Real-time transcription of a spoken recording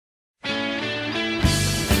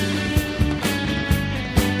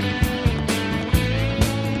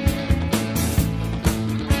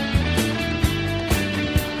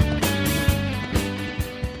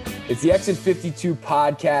It's the Exit 52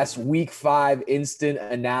 podcast, week 5 instant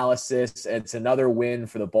analysis. It's another win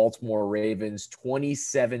for the Baltimore Ravens,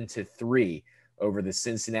 27-3 over the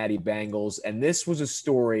Cincinnati Bengals. And this was a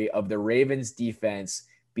story of the Ravens defense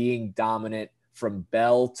being dominant from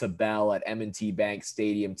bell to bell at M&T Bank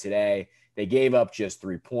Stadium today. They gave up just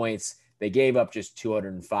 3 points. They gave up just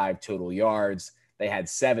 205 total yards. They had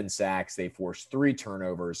 7 sacks. They forced 3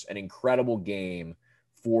 turnovers. An incredible game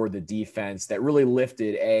for the defense that really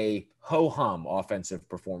lifted a ho-hum offensive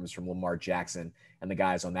performance from Lamar Jackson and the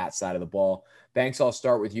guys on that side of the ball. Banks, I'll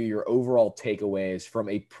start with you. Your overall takeaways from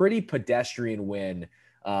a pretty pedestrian win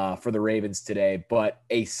for the Ravens today, but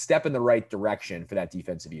a step in the right direction for that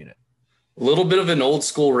defensive unit. A little bit of an old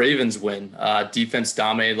school Ravens win. Defense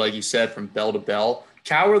dominated, like you said, from bell to bell.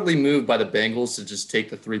 Cowardly move by the Bengals to just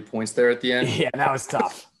take the 3 points there at the end. Yeah, that was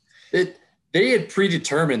tough. They had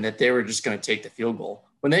predetermined that they were just going to take the field goal.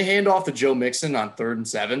 When they hand off to Joe Mixon on 3rd and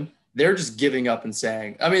 7, they're just giving up and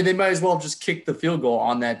saying, they might as well just kick the field goal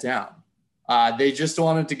on that down. They just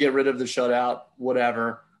wanted to get rid of the shutout,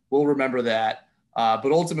 whatever. We'll remember that.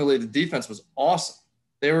 But ultimately, the defense was awesome.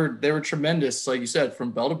 They were tremendous, like you said,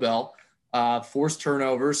 from bell to bell. Forced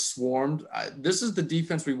turnovers, swarmed. This is the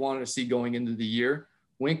defense we wanted to see going into the year.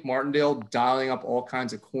 Wink Martindale dialing up all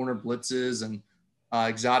kinds of corner blitzes and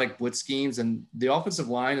exotic blitz schemes, and the offensive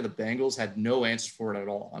line of the Bengals had no answers for it at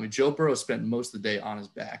all. Joe Burrow spent most of the day on his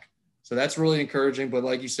back. So that's really encouraging. But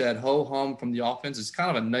like you said, ho-hum from the offense is kind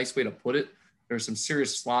of a nice way to put it. There's some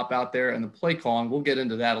serious slop out there, and the play calling, we'll get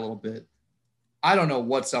into that a little bit. I don't know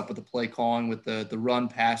what's up with the play calling with the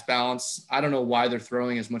run-pass balance. I don't know why they're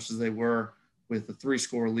throwing as much as they were with the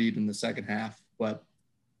 3-score lead in the second half. But,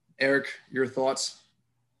 Eric, your thoughts?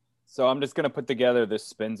 So I'm just going to put together this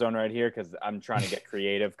spin zone right here because I'm trying to get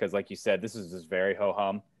creative because, like you said, this is just very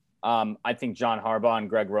ho-hum. I think John Harbaugh and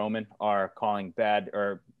Greg Roman are calling bad –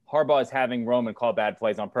 or Harbaugh is having Roman call bad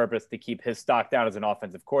plays on purpose to keep his stock down as an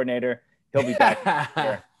offensive coordinator. He'll be back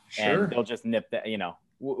here, Sure. And they'll just nip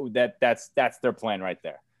that, that's their plan right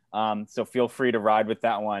there. So feel free to ride with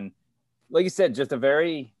that one. Like you said, just a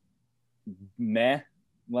very meh.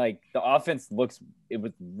 Like the offense it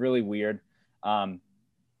was really weird.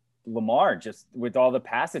 Lamar just with all the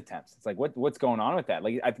pass attempts. It's like, what's going on with that?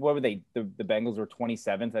 Like, what were they? The Bengals were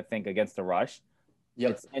 27th, I think, against the rush.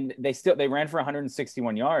 Yep. And they ran for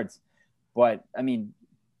 161 yards, but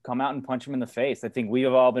come out and punch them in the face. I think we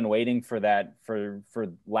have all been waiting for that for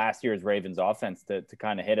last year's Ravens offense to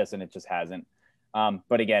kind of hit us, and it just hasn't.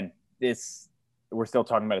 But again, we're still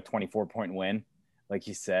talking about a 24-point win. Like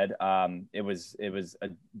you said, it was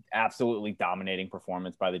an absolutely dominating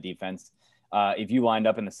performance by the defense. If you lined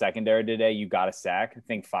up in the secondary today, you got a sack. I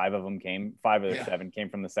think 5 of the 7 came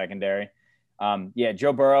from the secondary.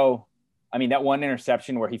 Joe Burrow, that one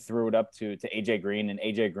interception where he threw it up to AJ Green, and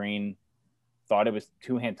AJ Green thought it was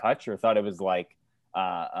 2-hand touch or thought it was like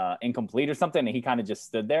incomplete or something. And he kind of just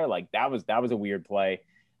stood there. Like that was a weird play.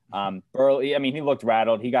 Burrow, he looked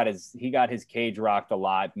rattled. He got his cage rocked a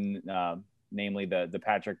lot. And, namely the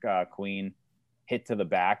Patrick Queen hit to the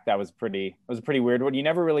back. That was a pretty weird one. You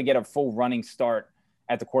never really get a full running start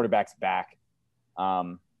at the quarterback's back.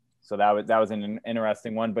 So that was an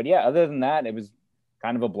interesting one. But yeah, other than that, it was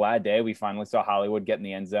kind of a bad day. We finally saw Hollywood get in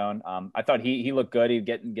the end zone. I thought he looked good. He was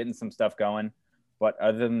getting some stuff going. But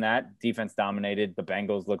other than that, defense dominated. The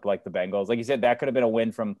Bengals looked like the Bengals. Like you said, that could have been a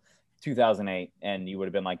win from 2008, and you would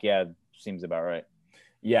have been like, yeah, seems about right.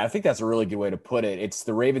 Yeah, I think that's a really good way to put it. It's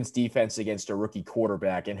the Ravens defense against a rookie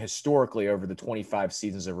quarterback. And historically, over the 25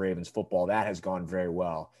 seasons of Ravens football, that has gone very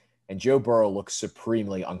well. And Joe Burrow looked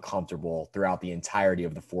supremely uncomfortable throughout the entirety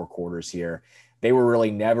of the 4 quarters here. They were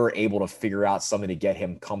really never able to figure out something to get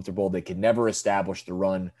him comfortable. They could never establish the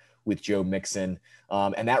run with Joe Mixon.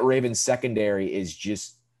 And that Ravens secondary is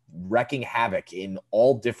just wrecking havoc in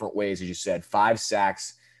all different ways. As you said, 5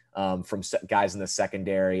 sacks from guys in the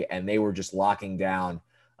secondary, and they were just locking down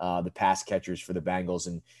the pass catchers for the Bengals.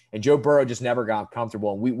 And Joe Burrow just never got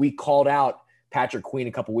comfortable. And we called out Patrick Queen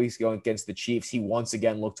a couple weeks ago against the Chiefs. He once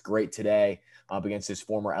again looked great today against his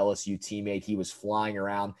former LSU teammate. He was flying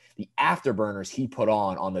around. The afterburners he put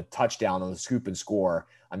on the touchdown, on the scoop and score,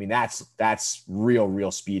 that's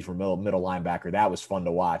real speed for middle linebacker. That was fun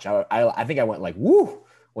to watch. I think I went like, woo,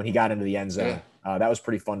 when he got into the end zone. That was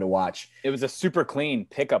pretty fun to watch. It was a super clean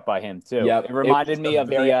pickup by him, too. Yep. It reminded me of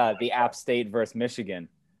the App State versus Michigan,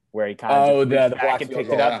 where he kind of the back and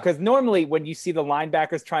picked it up. Because normally when you see the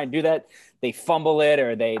linebackers try and do that, they fumble it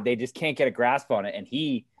or they just can't get a grasp on it. And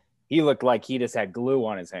he looked like he just had glue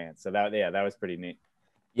on his hands. So that was pretty neat.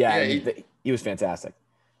 Yeah, he was fantastic.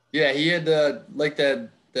 Yeah, he had the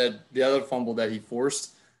other fumble that he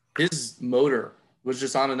forced. His motor was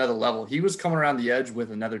just on another level. He was coming around the edge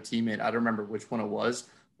with another teammate. I don't remember which one it was,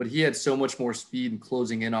 but he had so much more speed and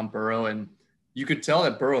closing in on Burrow. And you could tell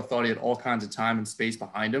that Burrow thought he had all kinds of time and space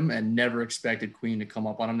behind him and never expected Queen to come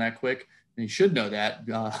up on him that quick. And he should know that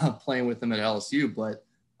playing with him at LSU, but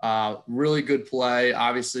really good play.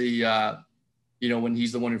 Obviously, when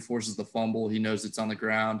he's the one who forces the fumble, he knows it's on the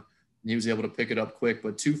ground and he was able to pick it up quick,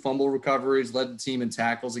 but 2 fumble recoveries, led the team in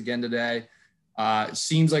tackles again today.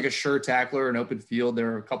 Seems like a sure tackler in open field. There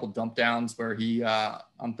were a couple dump downs where he,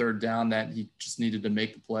 on third down, that he just needed to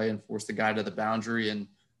make the play and force the guy to the boundary and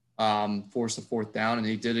force the 4th down. And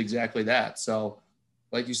he did exactly that. So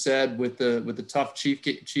like you said, with the tough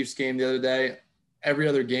Chiefs game the other day, every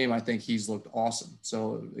other game, I think he's looked awesome.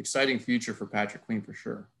 So exciting future for Patrick Queen for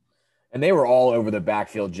sure. And they were all over the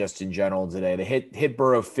backfield just in general today. They hit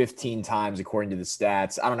Burrow 15 times according to the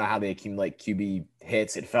stats. I don't know how they accumulate QB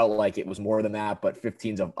hits. It felt like it was more than that, but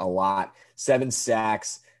 15's a lot. 7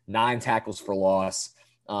 sacks, 9 tackles for loss.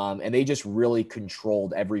 And they just really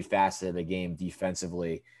controlled every facet of the game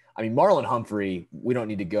defensively. I mean, Marlon Humphrey, we don't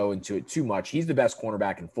need to go into it too much. He's the best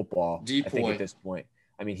cornerback in football, I think, at this point.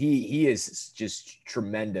 I mean, he is just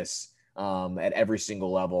tremendous at every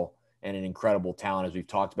single level. And an incredible talent, as we've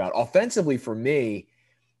talked about. Offensively, for me,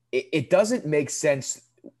 it doesn't make sense.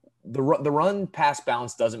 The run-pass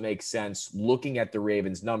balance doesn't make sense looking at the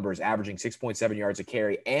Ravens' numbers, averaging 6.7 yards a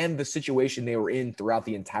carry, and the situation they were in throughout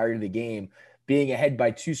the entirety of the game, being ahead by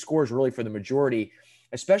 2 scores really for the majority,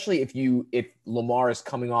 especially if Lamar is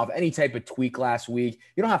coming off any type of tweak last week.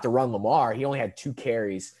 You don't have to run Lamar. He only had 2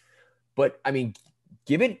 carries. But, I mean,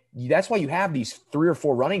 that's why you have these 3 or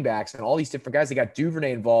 4 running backs and all these different guys. They got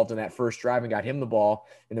Duvernay involved in that first drive and got him the ball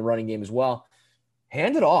in the running game as well.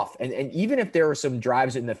 Hand it off. And even if there are some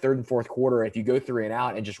drives in the 3rd and 4th quarter, if you go 3 and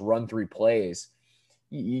out and just run 3 plays,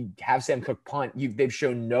 you have Sam Cook punt. They've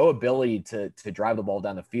shown no ability to drive the ball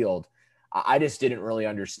down the field. I just didn't really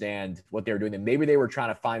understand what they were doing. And maybe they were trying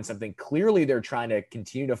to find something. Clearly, they're trying to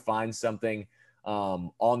continue to find something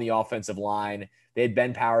on the offensive line. They had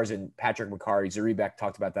Ben Powers and Patrick McCarty. Zarebeck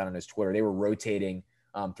talked about that on his Twitter. They were rotating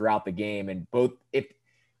throughout the game, and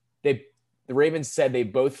the Ravens said they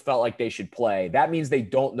both felt like they should play. That means they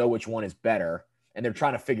don't know which one is better, and they're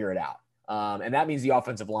trying to figure it out. And that means the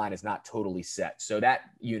offensive line is not totally set. So that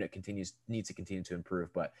unit needs to continue to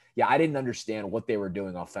improve. But yeah, I didn't understand what they were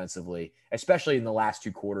doing offensively, especially in the last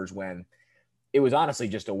 2 quarters when it was honestly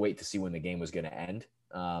just a wait to see when the game was going to end.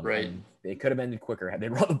 Right. They could have ended quicker had they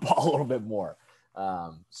run the ball a little bit more.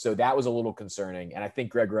 So that was a little concerning. And I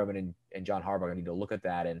think Greg Roman and John Harbaugh need to look at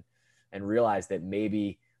that and realize that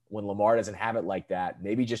maybe when Lamar doesn't have it like that,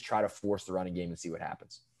 maybe just try to force the running game and see what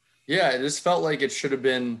happens. Yeah, this felt like it should have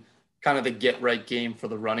been kind of the get-right game for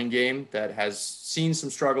the running game that has seen some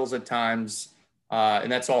struggles at times,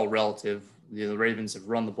 and that's all relative. The Ravens have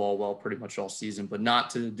run the ball well pretty much all season, but not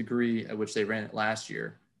to the degree at which they ran it last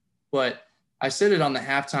year. But I said it on the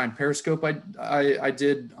halftime Periscope I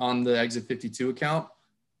did on the Exit 52 account.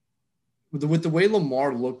 With the way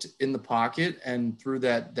Lamar looked in the pocket and threw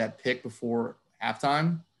that pick before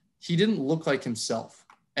halftime, he didn't look like himself.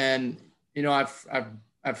 And,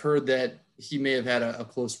 I've heard that he may have had a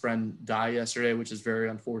close friend die yesterday, which is very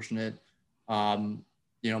unfortunate.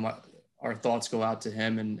 Our thoughts go out to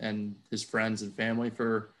him and his friends and family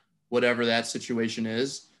for whatever that situation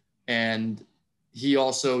is. And he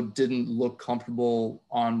also didn't look comfortable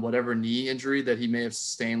on whatever knee injury that he may have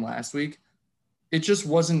sustained last week. It just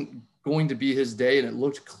wasn't going to be his day, and it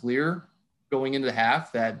looked clear going into the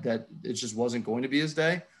half that it just wasn't going to be his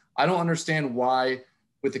day. I don't understand why,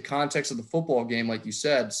 with the context of the football game, like you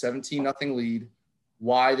said, 17-0 lead,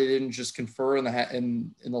 why they didn't just confer in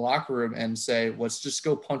the locker room and say, let's just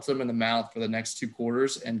go punch them in the mouth for the next 2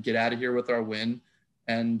 quarters and get out of here with our win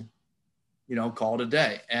and, call it a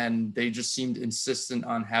day. And they just seemed insistent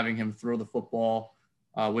on having him throw the football,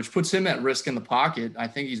 which puts him at risk in the pocket. I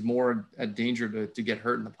think he's more at danger to get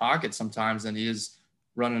hurt in the pocket sometimes than he is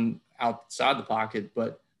running outside the pocket.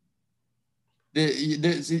 But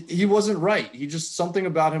he wasn't right. Something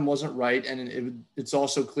about him wasn't right. And it's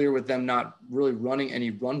also clear with them not really running any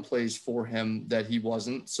run plays for him that he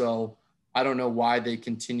wasn't. So I don't know why they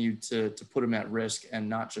continued to put him at risk and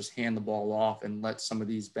not just hand the ball off and let some of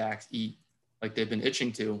these backs eat like they've been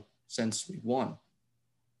itching to since week 1.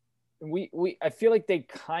 I feel like they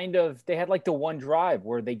had like the one drive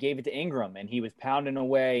where they gave it to Ingram and he was pounding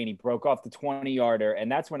away and he broke off the 20-yarder.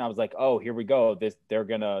 And that's when I was like, oh, here we go.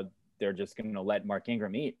 They're just going to let Mark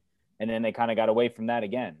Ingram eat. And then they kind of got away from that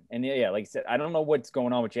again. And yeah, like I said, I don't know what's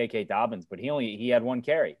going on with J.K. Dobbins, but he had 1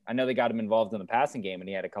 carry. I know they got him involved in the passing game and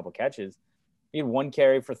he had a couple catches. He had 1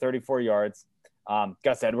 carry for 34 yards.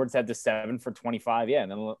 Gus Edwards had the 7 for 25. Yeah.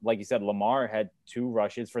 And then, like you said, Lamar had 2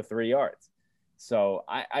 rushes for 3 yards. So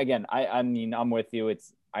I mean, I'm with you.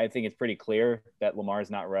 I think it's pretty clear that Lamar's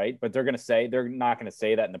not right, but they're not going to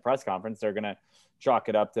say that in the press conference. They're going to chalk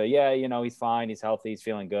it up to, yeah, he's fine. He's healthy. He's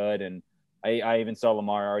feeling good. And I even saw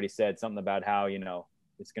Lamar already said something about how,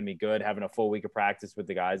 it's going to be good having a full week of practice with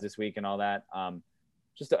the guys this week and all that.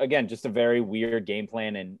 Just a very weird game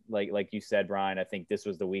plan. And like you said, Brian, I think this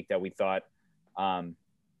was the week that we thought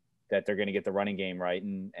that they're going to get the running game right.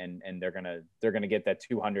 And they're going to get that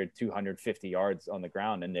 250 yards on the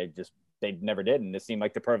ground. And they never did. And this seemed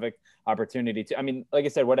like the perfect opportunity to, I mean, like I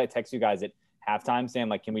said, what I text you guys at halftime saying,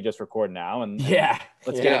 like, can we just record now? And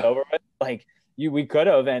let's get it over with. Like, we could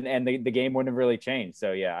have, and the game wouldn't have really changed.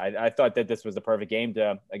 So yeah, I thought that this was the perfect game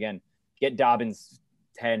to, again, get Dobbins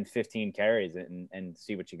 10, 15 carries and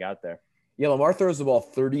see what you got there. Yeah, Lamar throws the ball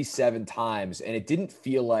 37 times, and it didn't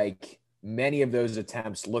feel like many of those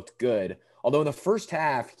attempts looked good. Although in the first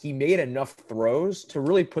half, he made enough throws to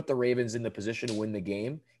really put the Ravens in the position to win the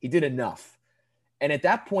game. He did enough. And at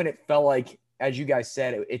that point, it felt like, as you guys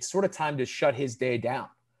said, it's sort of time to shut his day down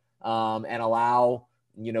and allow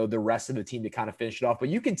the rest of the team to kind of finish it off. But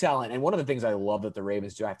you can tell, and one of the things I love that the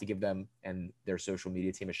Ravens do, I have to give them and their social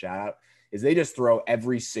media team a shout out, is they just throw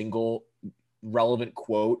every single relevant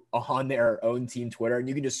quote on their own team Twitter. And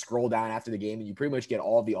you can just scroll down after the game and you pretty much get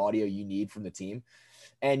all the audio you need from the team.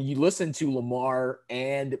 And you listen to Lamar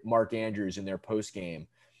and Mark Andrews in their post game,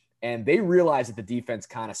 and they realize that the defense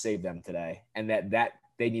kind of saved them today and that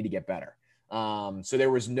they need to get better. So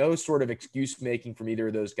there was no sort of excuse making from either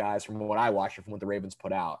of those guys from what I watched or from what the Ravens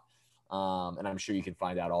put out. And I'm sure you can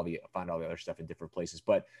find all the other stuff in different places,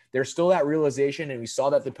 but there's still that realization. And we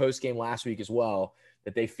saw that the post game last week as well,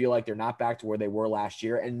 that they feel like they're not back to where they were last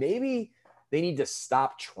year. And maybe they need to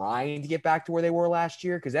stop trying to get back to where they were last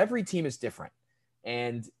year, because every team is different.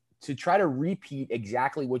 And to try to repeat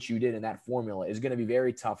exactly what you did in that formula is going to be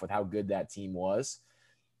very tough with how good that team was.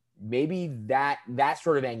 Maybe that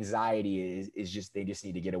sort of anxiety is just, they just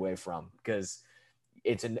need to get away from, because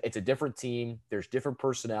it's a different team. There's different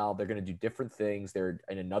personnel. They're going to do different things. They're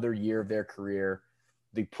in another year of their career.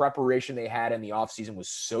 The preparation they had in the offseason was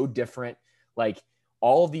so different. Like,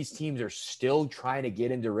 all of these teams are still trying to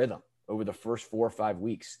get into rhythm over the first 4 or 5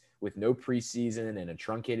 weeks with no preseason and a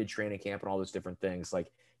truncated training camp and all those different things.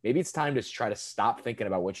 Like, maybe it's time to try to stop thinking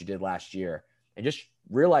about what you did last year and just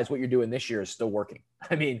realize what you're doing this year is still working.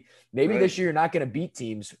 I mean, maybe this year you're not going to beat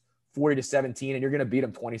teams 40-17 and you're going to beat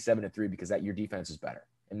them 27-3 because your defense is better.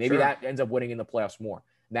 And maybe that ends up winning in the playoffs more.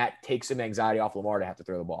 And that takes some anxiety off Lamar to have to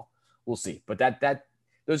throw the ball. We'll see. But that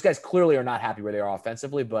those guys clearly are not happy where they are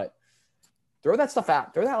offensively, but throw that stuff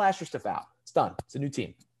out. Throw that last year stuff out. It's done. It's a new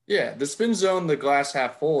team. Yeah, the spin zone, the glass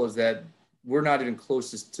half full, is that we're not even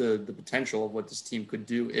closest to the potential of what this team could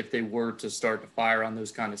do if they were to start to fire on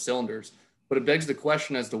those kind of cylinders. But it begs the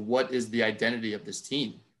question as to what is the identity of this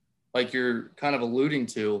team? Like you're kind of alluding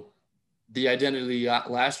to, the identity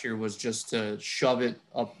last year was just to shove it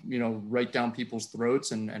up, right down people's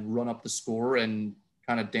throats and run up the score and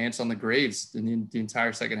kind of dance on the graves in the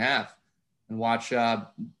entire second half and watch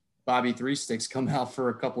Bobby Three Sticks come out for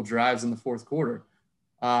a couple drives in the fourth quarter.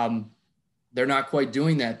 They're not quite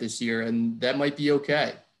doing that this year, and that might be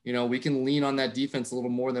okay. We can lean on that defense a little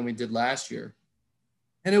more than we did last year.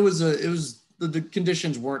 And the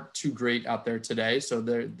conditions weren't too great out there today, so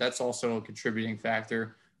that's also a contributing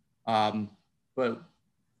factor. But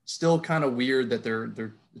still kind of weird that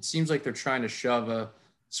it seems like they're trying to shove a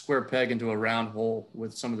square peg into a round hole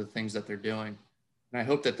with some of the things that they're doing. And I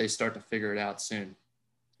hope that they start to figure it out soon,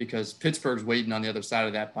 because Pittsburgh's waiting on the other side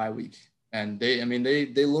of that bye week. And they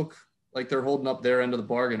look like they're holding up their end of the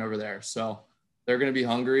bargain over there. So they're going to be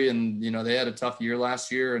hungry. And, they had a tough year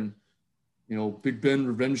last year, and, Big Ben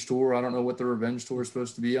revenge tour. I don't know what the revenge tour is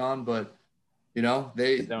supposed to be on, but,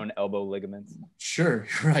 his own elbow ligaments. Sure.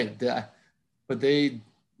 Right. But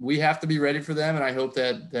we have to be ready for them. And I hope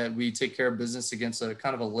that we take care of business against a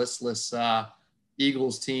kind of a listless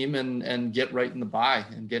Eagles team and get right in the bye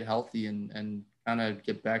and get healthy and kind of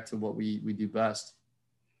get back to what we do best.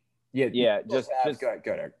 Yeah. Just go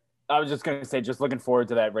ahead. I was just going to say, just looking forward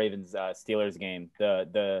to that Ravens Steelers game.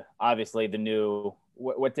 The obviously the new,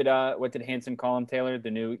 what did Hansen call him, Taylor? The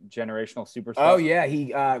new generational superstar. Oh yeah,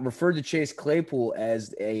 he referred to Chase Claypool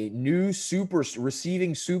as a new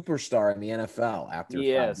receiving superstar in the NFL after 5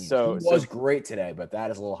 games. So he was great today, but that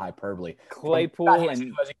is a little hyperbole. Claypool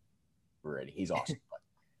he's awesome.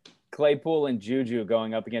 Claypool and Juju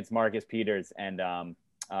going up against Marcus Peters and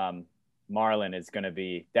Marlin is going to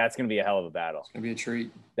be – that's going to be a hell of a battle. It's going to be a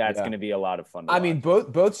treat. That's going to be a lot of fun to watch. mean,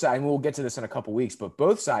 both sides, and we'll get to this in a couple weeks, but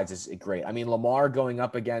both sides is great. I mean, Lamar going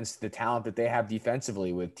up against the talent that they have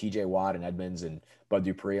defensively with TJ Watt and Edmonds and Bud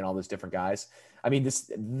Dupree and all those different guys. I mean,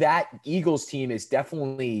 that Eagles team is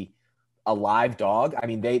definitely a live dog. I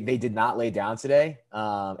mean, they did not lay down today,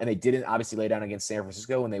 and they didn't obviously lay down against San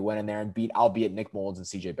Francisco when they went in there and beat, albeit Nick Mullins and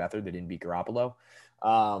CJ Beathard. They didn't beat Garoppolo.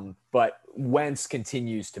 But Wentz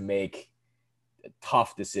continues to make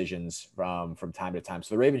tough decisions from time to time.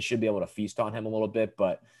 So the Ravens should be able to feast on him a little bit,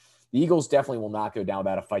 but the Eagles definitely will not go down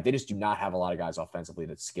without a fight. They just do not have a lot of guys offensively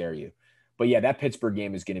that scare you. But yeah, that Pittsburgh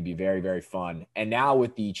game is going to be very, very fun. And now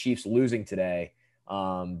with the Chiefs losing today,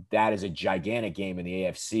 that is a gigantic game in the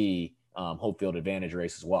AFC home field advantage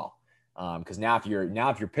race as well. Because now if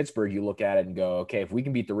you're Pittsburgh, you look at it and go, okay, if we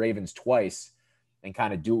can beat the Ravens twice and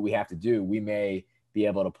kind of do what we have to do, we may be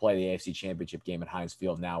able to play the AFC Championship game at Heinz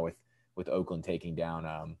Field now with Oakland taking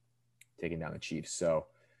down the Chiefs. So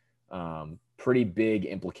pretty big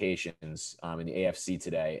implications in the AFC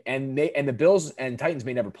today. And the Bills and Titans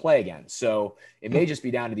may never play again. So it may just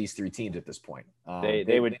be down to these three teams at this point.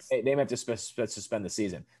 They may have to suspend the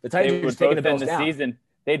season. The Titans would taking the Bills down.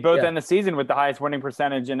 They'd both end the season with the highest winning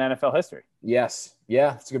percentage in NFL history. Yes.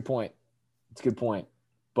 Yeah, it's a good point.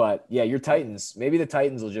 But yeah, your Titans, maybe the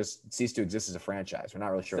Titans will just cease to exist as a franchise. We're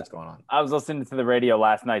not really sure what's going on. I was listening to the radio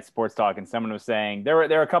last night, Sports Talk, and someone was saying there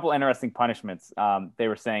were a couple interesting punishments. They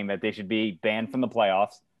were saying that they should be banned from the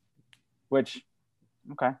playoffs, which,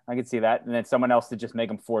 okay, I could see that. And then someone else to just make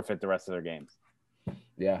them forfeit the rest of their games.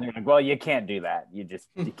 Yeah. They're like, well, you can't do that. You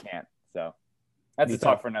can't. So that's a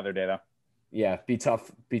talk for another day, though. Yeah, be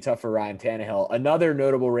tough for Ryan Tannehill. Another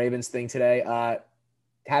notable Ravens thing today.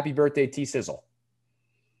 Happy birthday, T Sizzle.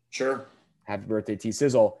 Sure. Happy birthday, T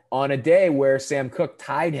Sizzle. On a day where Sam Cook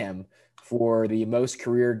tied him for the most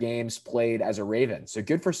career games played as a Raven. So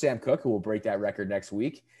good for Sam Cook, who will break that record next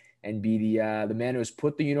week and be the man who has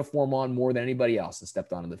put the uniform on more than anybody else and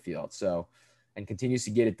stepped onto the field. So, and continues to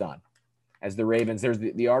get it done. As the Ravens, there's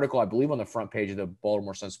the article, I believe, on the front page of the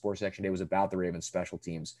Baltimore Sun Sports section today was about the Ravens special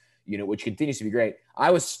teams unit, which continues to be great.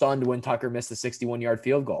 I was stunned when Tucker missed the 61-yard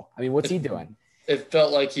field goal. I mean, what's he doing? It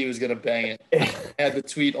felt like he was going to bang it. Had the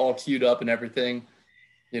tweet all queued up and everything.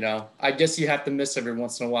 You know, I guess you have to miss every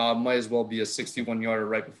once in a while. It might as well be a 61-yarder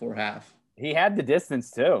right before half. He had the distance,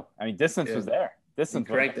 too. I mean, distance was there. Distance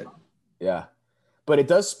cranked it. Yeah. But it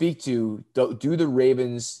does speak to, do the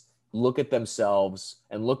Ravens look at themselves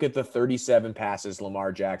and look at the 37 passes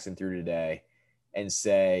Lamar Jackson threw today and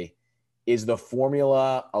say, is the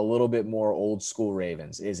formula a little bit more old school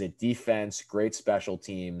Ravens? Is it defense, great special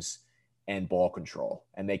teams, and ball control?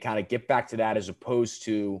 And they kind of get back to that as opposed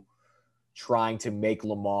to trying to make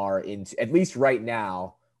Lamar into, at least right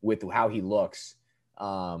now with how he looks,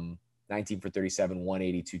 19 for 37,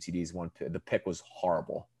 182 TDs, the pick was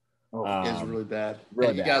horrible. It was really bad.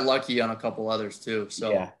 Really and bad. He got lucky on a couple others too.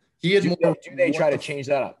 So yeah. He had do they try to change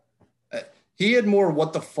that up? He had more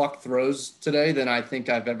what the fuck throws today than I think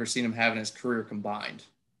I've ever seen him have in his career combined.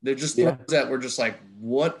 They're just throws that were just like,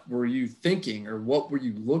 what were you thinking or what were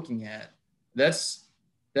you looking at? That's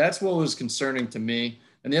what was concerning to me.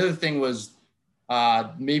 And the other thing was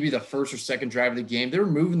maybe the first or second drive of the game. They were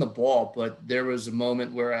moving the ball, but there was a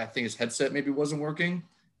moment where I think his headset maybe wasn't working.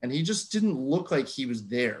 And he just didn't look like he was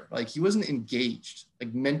there. Like he wasn't engaged,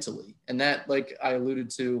 like mentally. And that, like I alluded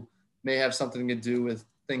to, may have something to do with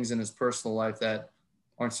things in his personal life that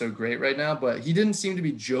aren't so great right now. But he didn't seem to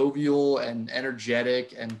be jovial and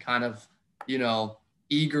energetic and kind of, you know,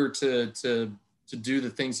 eager to do the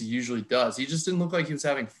things he usually does. He just didn't look like he was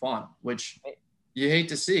having fun, which you hate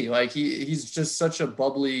to see. Like he's just such a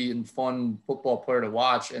bubbly and fun football player to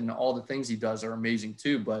watch. And all the things he does are amazing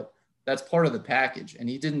too. But that's part of the package. And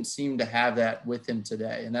he didn't seem to have that with him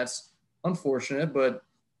today. And that's unfortunate, but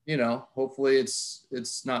you know, hopefully it's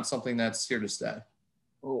not something that's here to stay.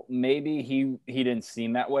 Well, maybe he didn't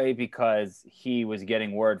seem that way because he was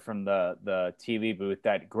getting word from the TV booth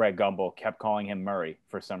that Greg Gumbel kept calling him Murray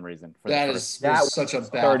for some reason. That was such a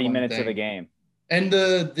bad 30 minutes of the game. And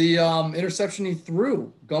the interception he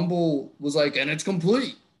threw, Gumbel was like, and it's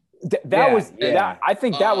complete. I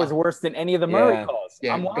think that was worse than any of the Murray calls.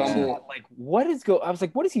 Yeah, I'm watching that, like, I was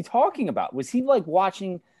like, what is he talking about? Was he like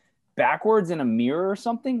watching backwards in a mirror or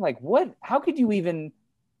something? Like what? How could you even?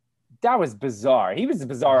 That was bizarre. He was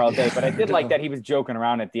bizarre all day, but I did like that he was joking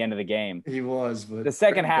around at the end of the game. He was, but the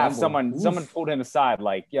second half, someone pulled him aside,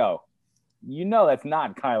 like, "Yo, you know that's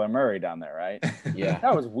not Kyler Murray down there, right?" Yeah,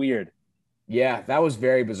 that was weird. Yeah, that was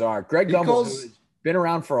very bizarre. Greg Gumbel has been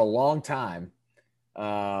around for a long time.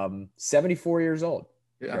 74 years old.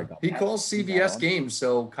 Yeah, he calls CBS games,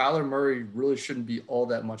 so Kyler Murray really shouldn't be all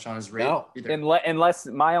that much on his radar either. Unless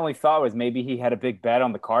my only thought was maybe he had a big bet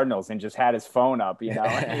on the Cardinals and just had his phone up,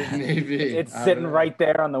 Maybe it's sitting right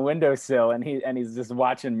there on the windowsill, and he's just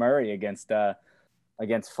watching Murray against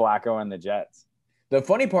Flacco and the Jets. The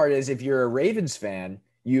funny part is, if you're a Ravens fan,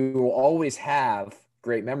 you will always have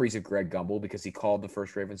great memories of Greg Gumbel because he called the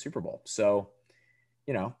first Ravens Super Bowl. So,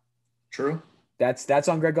 true. That's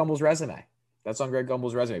on Greg Gumbel's resume. But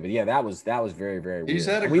yeah, that was very, very weird. He's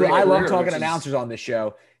had I love talking announcers on this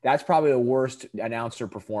show. That's probably the worst announcer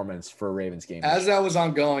performance for a Ravens game. As that was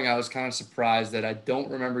ongoing, I was kind of surprised that I don't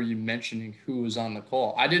remember you mentioning who was on the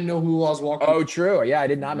call. I didn't know who I was walking. Oh, true. Yeah, I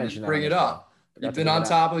did not mention that. Bring it up. You've been on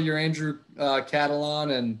top of your Andrew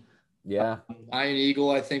Catalan and Iron Eagle,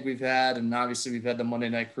 I think we've had, and obviously we've had the Monday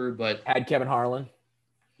Night Crew, but had Kevin Harlan.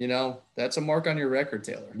 That's a mark on your record,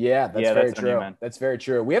 Taylor. Yeah, that's very true. That's very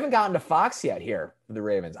true. We haven't gotten to Fox yet here for the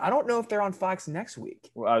Ravens. I don't know if they're on Fox next week.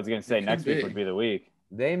 Well, I was going to say next week would be the week.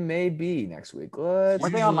 They may be next week.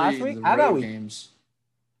 Weren't they on last week? How about games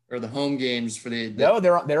or the home games for the? No,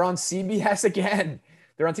 they're on CBS again.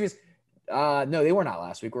 They're on CBS. No, they were not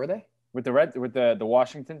last week, were they? With the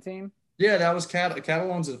Washington team? Yeah, that was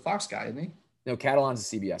Catalan's a Fox guy, isn't he? No, Catalan's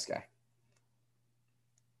a CBS guy.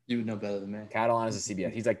 You would know better than me. Catalan is a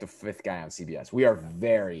CBS. He's like the fifth guy on CBS. We are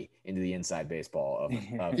very into the inside baseball of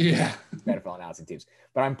NFL announcing teams.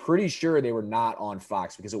 But I'm pretty sure they were not on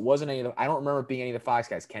Fox because it wasn't any of the – I don't remember it being any of the Fox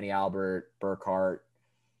guys. Kenny Albert, Burkhart,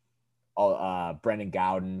 Brendan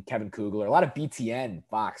Gowden, Kevin Kugler. A lot of BTN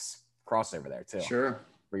Fox crossover there too. Sure.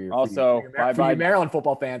 For your Maryland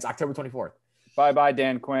football fans, October 24th. Bye-bye,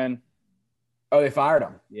 Dan Quinn. Oh, they fired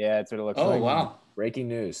him. Yeah, that's what it looks like. Oh, wow. Breaking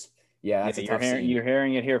news. Yeah, that's you're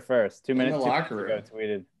hearing it here first. 2 minutes in the locker room ago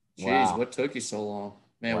tweeted. Jeez, what took you so long?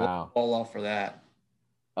 Man, we'll fall off for that.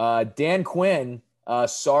 Dan Quinn,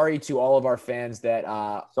 sorry to all of our fans that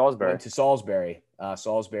went to Salisbury.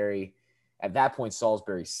 Salisbury, at that point,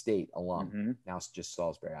 Salisbury State alum. Mm-hmm. Now it's just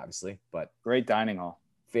Salisbury, obviously. But great dining hall.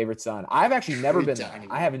 Favorite son. I've actually never been there.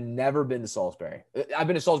 I have never been to Salisbury. I've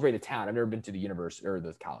been to Salisbury, the town. I've never been to the university or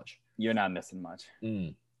the college. You're not missing much.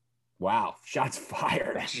 Wow, shots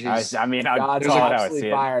fired. I mean, shots absolutely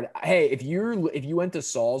fired. Hey, if you went to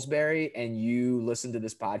Salisbury and you listen to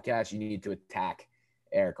this podcast, you need to attack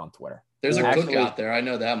Eric on Twitter. There's a cook out there. I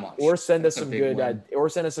know that much. Or send us some good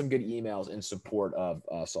emails in support of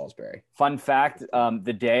Salisbury. Fun fact: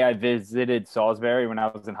 the day I visited Salisbury when I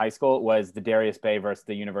was in high school was the Darius Bay versus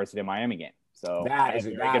the University of Miami game. So that is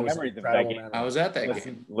a good memory of that game. I was at that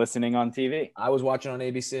game, listening on TV. I was watching on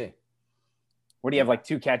ABC. What do you have, like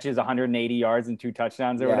 2 catches, 180 yards, and 2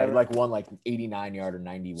 touchdowns or whatever? Like one 89-yard or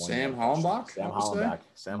 91. Sam Hollenbach?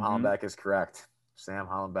 Sam Hollenbach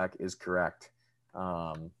is correct.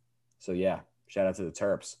 So, yeah, shout out to the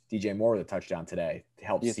Terps. DJ Moore with a touchdown today to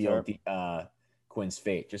help seal Quinn's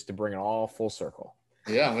fate, just to bring it all full circle.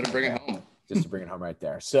 Yeah, I'm going to bring it home. Just to bring it home right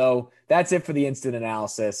there. So that's it for the instant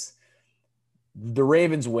analysis. The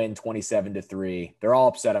Ravens win 27-3. They're all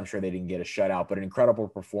upset. I'm sure they didn't get a shutout, but an incredible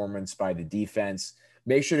performance by the defense.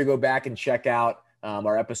 Make sure to go back and check out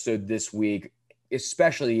our episode this week,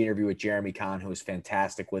 especially the interview with Jeremy Kahn, who was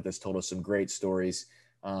fantastic with us, told us some great stories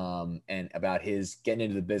and about his getting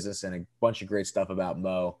into the business and a bunch of great stuff about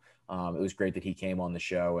Mo. It was great that he came on the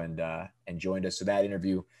show and joined us. So that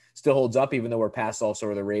interview still holds up, even though we're past all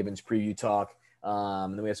sort of the Ravens preview talk.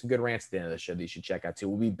 And then we have some good rants at the end of the show that you should check out too.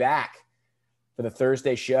 We'll be back for the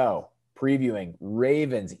Thursday show, previewing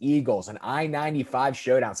Ravens, Eagles, an I-95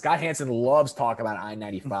 showdown. Scott Hansen loves talking about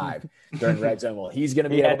I-95 during Red Zone. Well, he's going to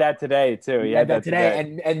be. He had that today too. He had that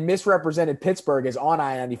today, and misrepresented Pittsburgh is on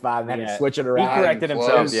I-95 and had to switch it around. He corrected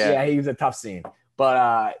himself. Yeah, he was a tough scene,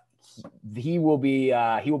 but he will be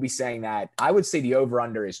saying that. I would say the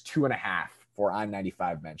over/under is 2.5 for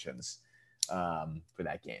I-95 mentions for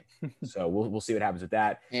that game. So we'll see what happens with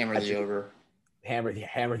that. Hammer the over. Hammer the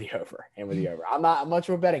over. I'm not much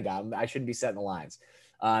of a betting guy. I shouldn't be setting the lines.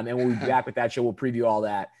 And we'll be back with that show. We'll preview all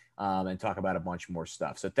that and talk about a bunch more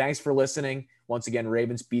stuff. So thanks for listening. Once again,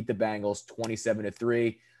 Ravens beat the Bengals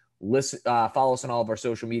 27-3. Follow us on all of our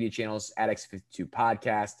social media channels at X52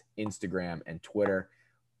 Podcast, Instagram, and Twitter.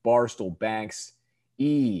 Barstool Banks,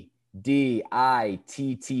 EDITTI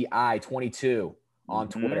 22 on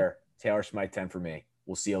Twitter. Taylor Smite 10 for me.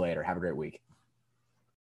 We'll see you later. Have a great week.